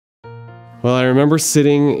Well, I remember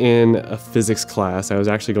sitting in a physics class. I was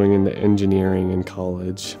actually going into engineering in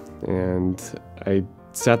college, and I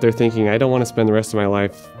sat there thinking, I don't want to spend the rest of my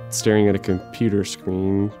life staring at a computer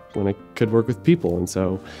screen when I could work with people. And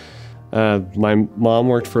so my mom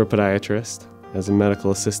worked for a podiatrist as a medical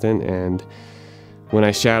assistant, and when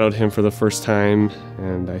I shadowed him for the first time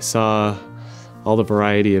and I saw all the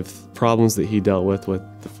variety of problems that he dealt with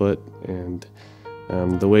the foot and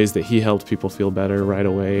the ways that he helped people feel better right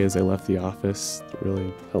away as I left the office,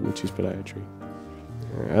 really helped me choose podiatry.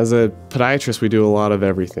 As a podiatrist, we do a lot of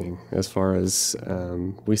everything as far as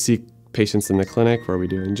we see patients in the clinic where we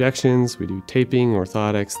do injections, we do taping,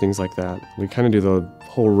 orthotics, things like that. We kind of do the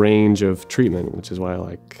whole range of treatment, which is why I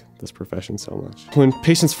like this profession so much. When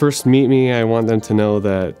patients first meet me, I want them to know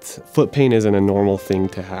that foot pain isn't a normal thing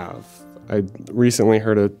to have. I recently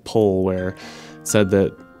heard a poll where it said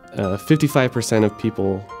that 55% of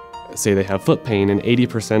people say they have foot pain, and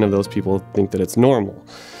 80% of those people think that it's normal.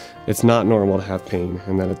 It's not normal to have pain,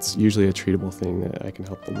 and that it's usually a treatable thing that I can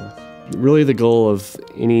help them with. Really the goal of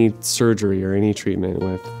any surgery or any treatment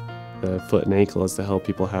with the foot and ankle is to help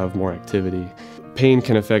people have more activity. Pain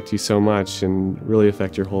can affect you so much and really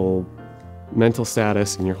affect your whole mental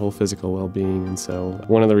status and your whole physical well-being, and so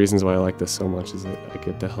one of the reasons why I like this so much is that I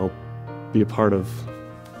get to help be a part of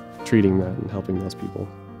treating that and helping those people.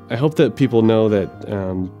 I hope that people know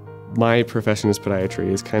that my profession as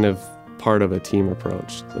podiatry is kind of part of a team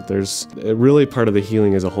approach, that there's really part of the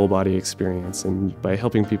healing is a whole body experience, and by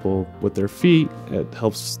helping people with their feet, it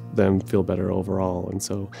helps them feel better overall, and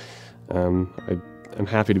so I'm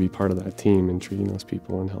happy to be part of that team and treating those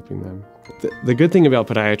people and helping them. The good thing about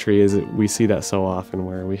podiatry is that we see that so often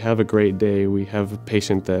where we have a great day, we have a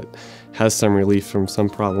patient that has some relief from some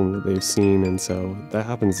problem that they've seen, and so that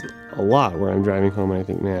happens a lot where I'm driving home and I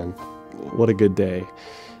think, man, what a good day.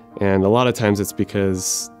 And a lot of times it's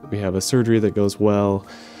because we have a surgery that goes well,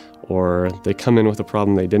 or they come in with a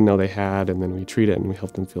problem they didn't know they had, and then we treat it and we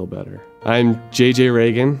help them feel better. I'm J.J.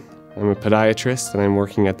 Reagan. I'm a podiatrist, and I'm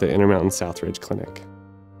working at the Intermountain Southridge Clinic.